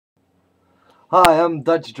Hi, I'm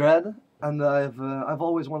Dutch Dread, and I've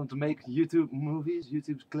always wanted to make YouTube movies,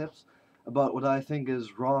 YouTube clips about what I think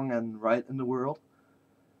is wrong and right in the world.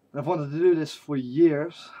 And I've wanted to do this for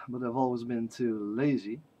years, but I've always been too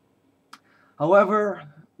lazy. However,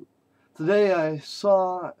 today I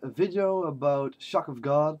saw a video about Shock of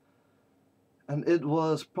God, and it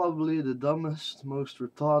was probably the dumbest, most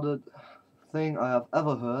retarded thing I have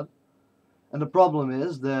ever heard. And the problem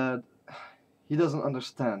is that he doesn't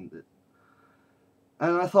understand it.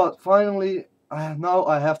 And I thought, finally, now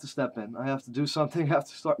I have to step in. I have to do something. I have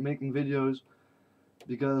to start making videos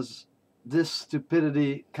because this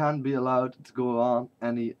stupidity can't be allowed to go on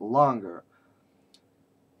any longer.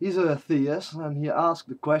 He's a theist, and he asked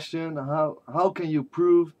the question, how can you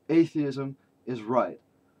prove atheism is right?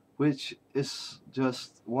 Which is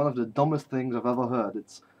just one of the dumbest things I've ever heard.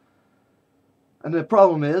 And the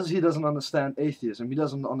problem is, he doesn't understand atheism. He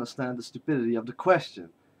doesn't understand the stupidity of the question.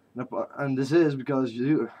 And this is because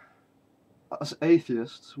as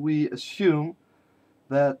atheists, we assume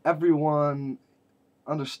that everyone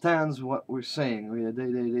understands what we're saying.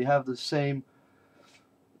 They have the same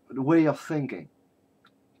way of thinking.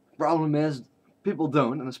 Problem is, people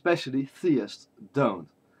don't, and especially theists don't.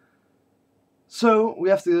 So we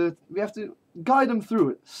have to guide them through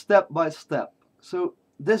it step by step. So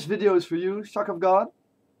this video is for you, Shock of God.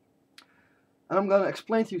 And I'm going to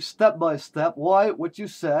explain to you step by step why what you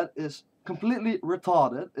said is completely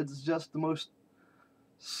retarded. It's just the most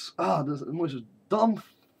dumb.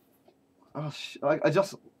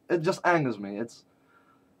 It just angers me.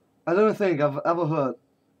 I don't think I've ever heard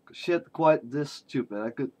shit quite this stupid.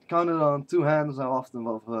 I could count it on two hands how often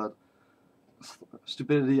I've heard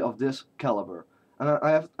stupidity of this caliber. And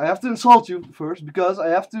I have to insult you first because I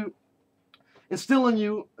have to instill in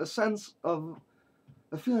you a sense of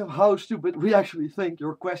a feeling of how stupid we actually think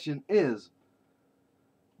your question is.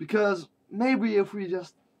 Because maybe if we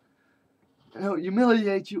just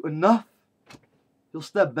humiliate you enough, you'll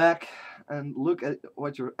step back and look at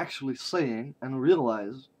what you're actually saying and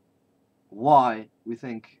realize why we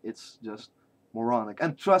think it's just moronic.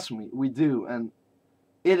 And trust me, we do, and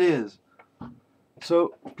it is.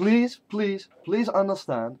 So please, please, please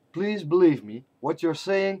understand, please believe me, what you're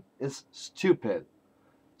saying is stupid.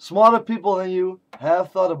 Smarter people than you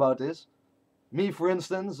have thought about this. Me, for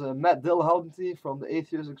instance, Matt Dillahunty from the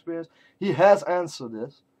Atheist Experience, he has answered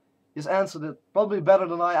this. He's answered it probably better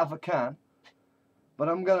than I ever can. But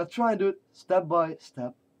I'm going to try and do it step by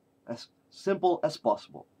step, as simple as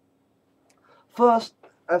possible. First,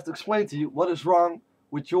 I have to explain to you what is wrong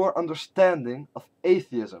with your understanding of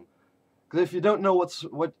atheism. Because if you don't know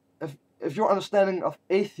if your understanding of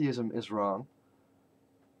atheism is wrong,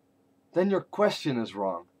 then your question is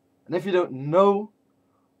wrong. And if you don't know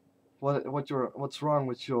what's wrong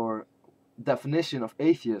with your definition of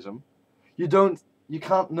atheism, you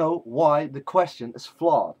can't know why the question is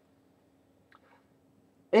flawed.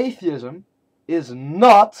 Atheism is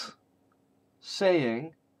not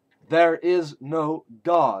saying there is no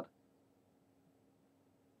God.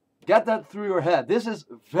 Get that through your head. This is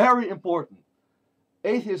very important.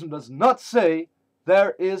 Atheism does not say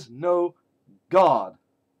there is no God.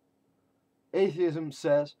 Atheism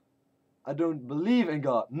says, I don't believe in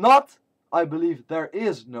God. Not, I believe there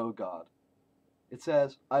is no God. It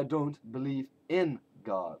says, I don't believe in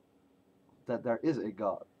God. That there is a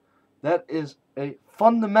God. That is a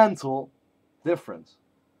fundamental difference.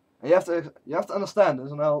 And you have to understand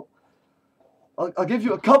this, and I'll give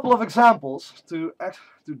you a couple of examples to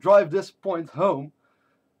drive this point home,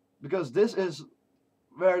 because this is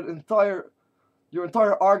where your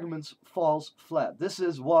entire argument falls flat. This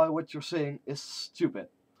is why what you're saying is stupid.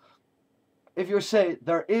 If you say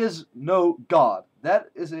there is no God, that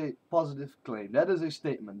is a positive claim. That is a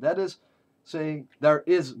statement. That is saying there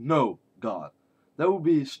is no God. That would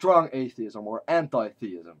be strong atheism or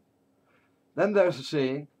anti-theism. Then there's a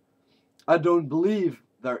saying, I don't believe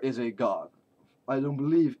there is a God. I don't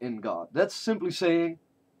believe in God. That's simply saying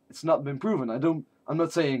it's not been proven. I'm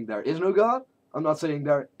not saying there is no God. I'm not saying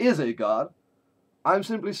there is a God. I'm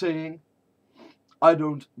simply saying I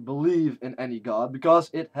don't believe in any God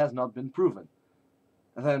because it has not been proven.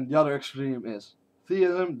 And then the other extreme is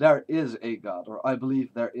theism, there is a God, or I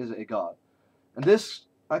believe there is a God. And this,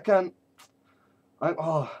 you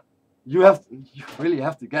really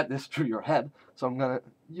have to get this through your head. So I'm going to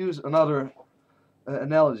use another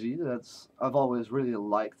analogy I've always really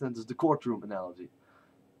liked, and it's the courtroom analogy.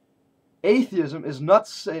 Atheism is not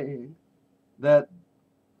saying that,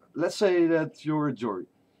 let's say that you're a jury.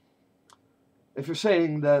 If you're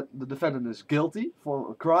saying that the defendant is guilty for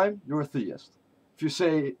a crime, you're a theist. If you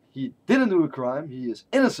say he didn't do a crime, he is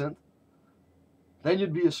innocent, then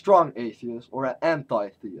you'd be a strong atheist or an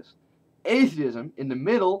anti-theist. Atheism, in the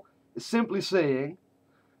middle, is simply saying,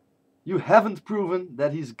 you haven't proven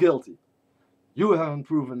that he's guilty. You haven't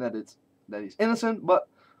proven that he's innocent, but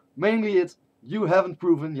mainly it's, you haven't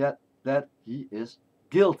proven yet that he is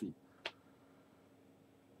guilty.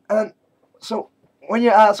 And so, when you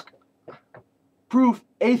ask, prove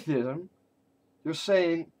atheism, you're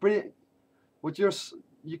saying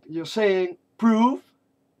you're saying prove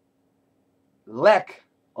lack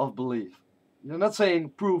of belief. You're not saying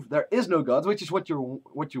prove there is no God, which is what you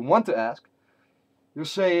want to ask. You're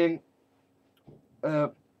saying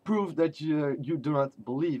prove that you do not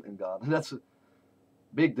believe in God. And that's a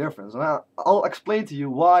big difference. And I'll explain to you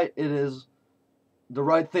why it is the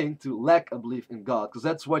right thing to lack a belief in God, because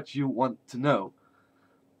that's what you want to know.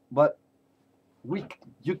 But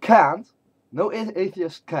you can't. No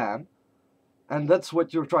atheist can, and that's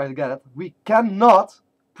what you're trying to get at. We cannot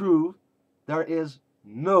prove there is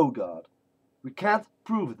no God. We can't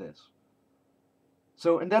prove this.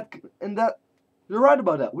 So in that you're right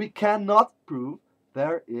about that. We cannot prove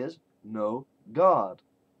there is no God.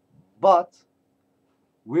 But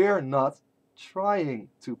we're not trying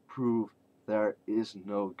to prove there is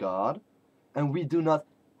no God, and we do not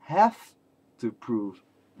have to prove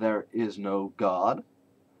there is no God.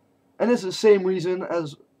 And it's the same reason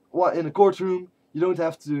as what in a courtroom you don't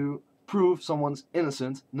have to prove someone's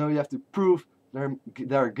innocent. No, you have to prove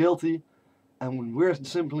they're guilty. And when we're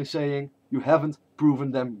simply saying you haven't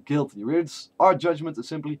proven them guilty, our judgment is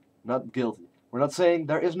simply not guilty. We're not saying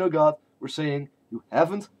there is no God. We're saying you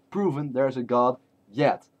haven't proven there's a God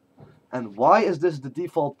yet. And why is this the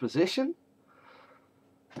default position?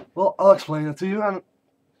 Well, I'll explain it to you, and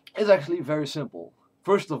it's actually very simple.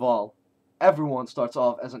 First of all, everyone starts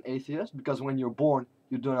off as an atheist, because when you're born,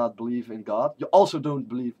 you do not believe in God. You also don't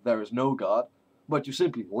believe there is no God, but you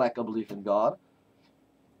simply lack a belief in God.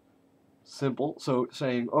 Simple. So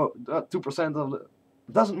saying, 2% of it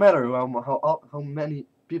doesn't matter how many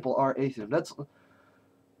people are atheists.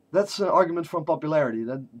 That's an argument from popularity.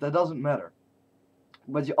 That doesn't matter.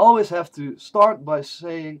 But you always have to start by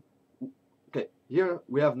saying, okay, here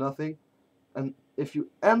we have nothing, and if you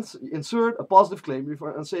insert a positive claim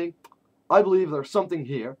before and saying, I believe there's something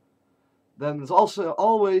here, then it's also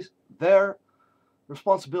always their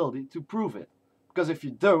responsibility to prove it. Because if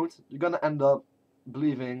you don't, you're going to end up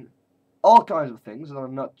believing all kinds of things that are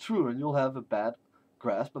not true, and you'll have a bad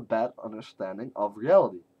grasp, a bad understanding of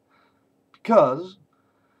reality. Because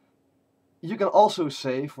you can also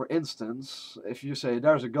say, for instance, if you say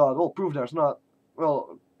there's a God, well, prove there's not.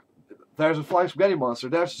 Well, there's a flying spaghetti monster,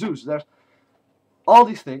 there's Zeus, all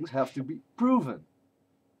these things have to be proven.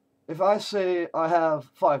 If I say I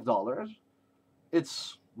have $5,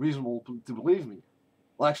 it's reasonable to believe me.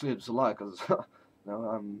 Well, actually, it's a lie, because no,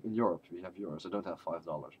 I'm in Europe. We have euros. I don't have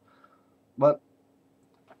 $5. But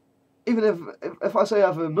even if I say I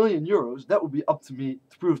have €1 million, that would be up to me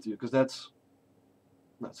to prove to you, because that's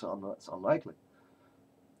unlikely.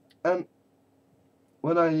 And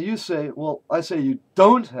when you say, well, I say you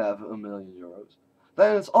don't have €1 million,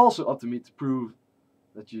 then it's also up to me to prove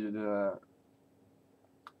that you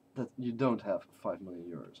don't have 5 million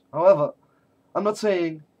euros. However, I'm not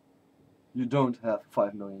saying you don't have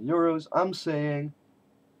 5 million euros. I'm saying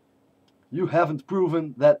you haven't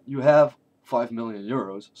proven that you have 5 million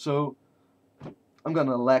euros. So I'm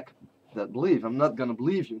gonna lack that belief. I'm not gonna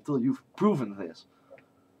believe you until you've proven this.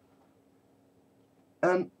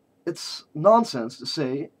 And it's nonsense to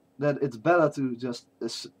say that it's better to just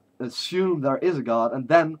assume there is a God and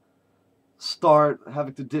then start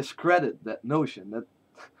having to discredit that notion. That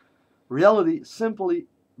reality simply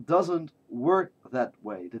doesn't work that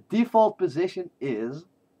way. The default position is,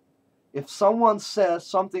 if someone says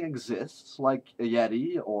something exists, like a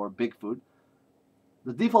Yeti or Bigfoot,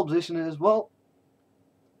 the default position is, well,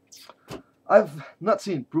 I've not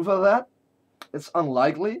seen proof of that. It's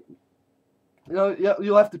unlikely. You know,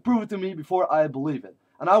 you'll have to prove it to me before I believe it.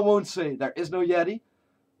 And I won't say there is no Yeti.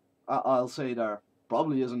 I'll say there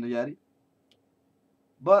probably isn't a Yeti.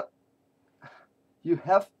 But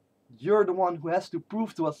you're the one who has to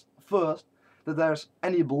prove to us first that there's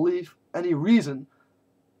any belief, any reason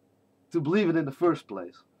to believe it in the first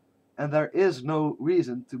place. And there is no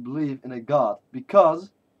reason to believe in a God,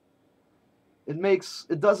 because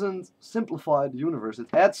it doesn't simplify the universe.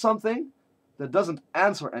 It adds something that doesn't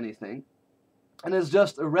answer anything, and it's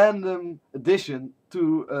just a random addition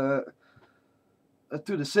to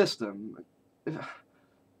the system.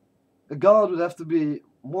 A God would have to be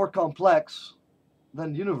more complex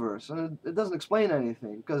than the universe, and it doesn't explain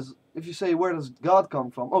anything. Because if you say, where does God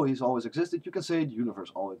come from? Oh, he's always existed. You can say the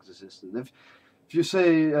universe always existed. If If you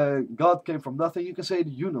say God came from nothing, you can say the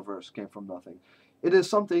universe came from nothing. It is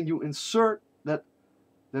something you insert that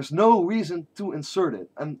there's no reason to insert it.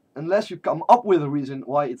 And unless you come up with a reason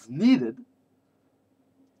why it's needed,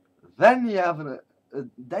 then you have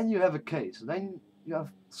a case. Then you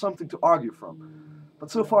have something to argue from.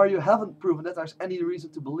 But so far you haven't proven that there's any reason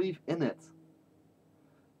to believe in it.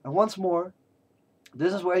 And once more,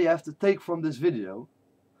 this is where you have to take from this video.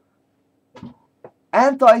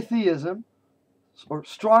 Anti-theism or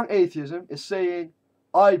strong atheism is saying,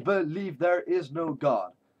 I believe there is no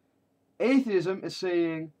God. Atheism is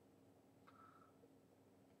saying,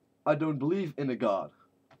 I don't believe in a God.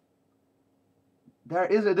 There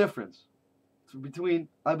is a difference between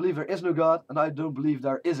I believe there is no God and I don't believe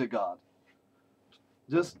there is a God.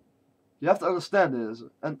 Just, you have to understand this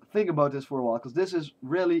and think about this for a while, because this is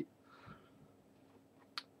really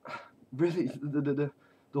the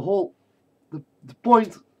whole the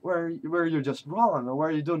point where you're just wrong, or where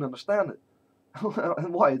you don't understand it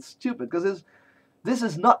and why it's stupid, because this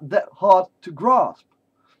is not that hard to grasp.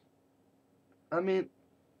 I mean,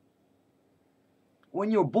 when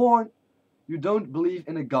you're born, you don't believe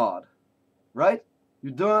in a God, right? You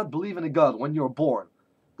do not believe in a God when you're born,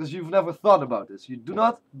 because you've never thought about this. You do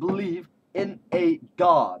not believe in a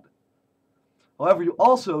God. However, you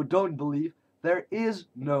also don't believe there is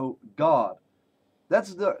no God.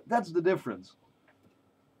 That's the difference.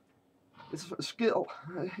 It's a skill.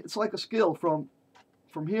 It's like a skill from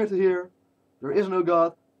here to here. There is no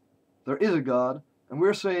God. There is a God, and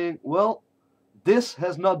we're saying, well, this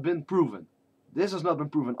has not been proven. This has not been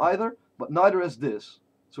proven either, but neither has this.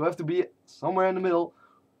 So we have to be somewhere in the middle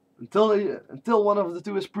until one of the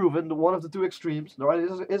two is proven, one of the two extremes. There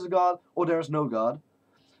is a God or there is no God.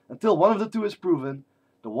 Until one of the two is proven,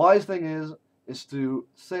 the wise thing is to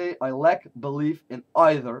say, I lack belief in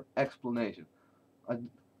either explanation.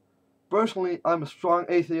 Personally, I'm a strong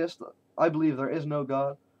atheist. I believe there is no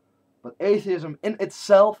God. But atheism in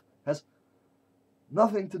itself has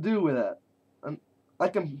nothing to do with that. And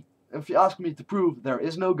if you ask me to prove there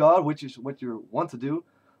is no God, which is what you want to do,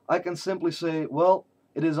 I can simply say, well,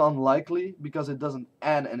 it is unlikely because it doesn't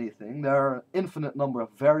add anything. There are an infinite number of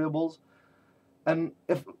variables. And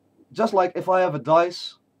just like if I have a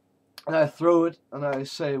dice and I throw it and I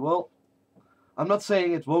say, well, I'm not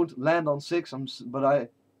saying it won't land on 6, but I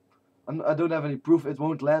don't have any proof it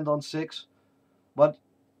won't land on 6, but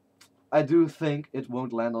I do think it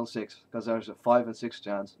won't land on 6, because there's a 5 and 6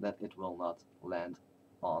 chance that it will not land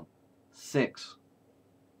on 6.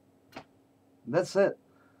 That's it.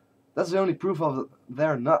 That's the only proof of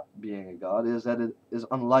there not being a God, is that it is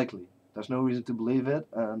unlikely. There's no reason to believe it,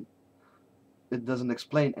 and it doesn't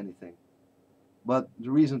explain anything. But the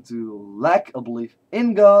reason to lack a belief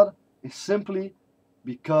in God is simply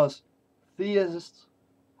because theists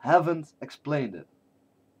haven't explained it.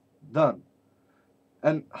 Done.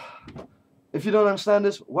 And if you don't understand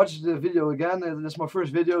this, watch the video again. This is my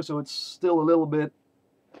first video, so it's still a little bit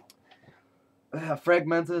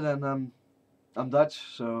fragmented, and I'm Dutch,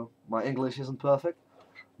 so my English isn't perfect.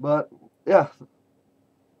 But yeah,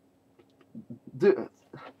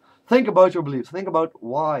 think about your beliefs. Think about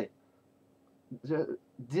why.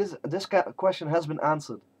 This question has been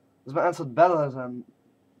answered. It's been answered better than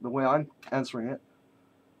the way I'm answering it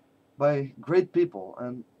by great people.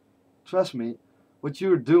 And trust me, what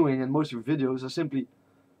you're doing in most of your videos is simply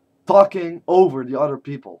talking over the other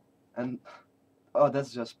people. And oh,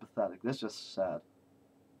 that's just pathetic. That's just sad.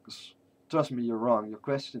 'Cause trust me, you're wrong. Your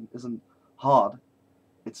question isn't hard.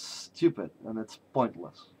 It's stupid and it's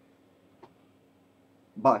pointless.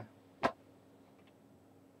 Bye.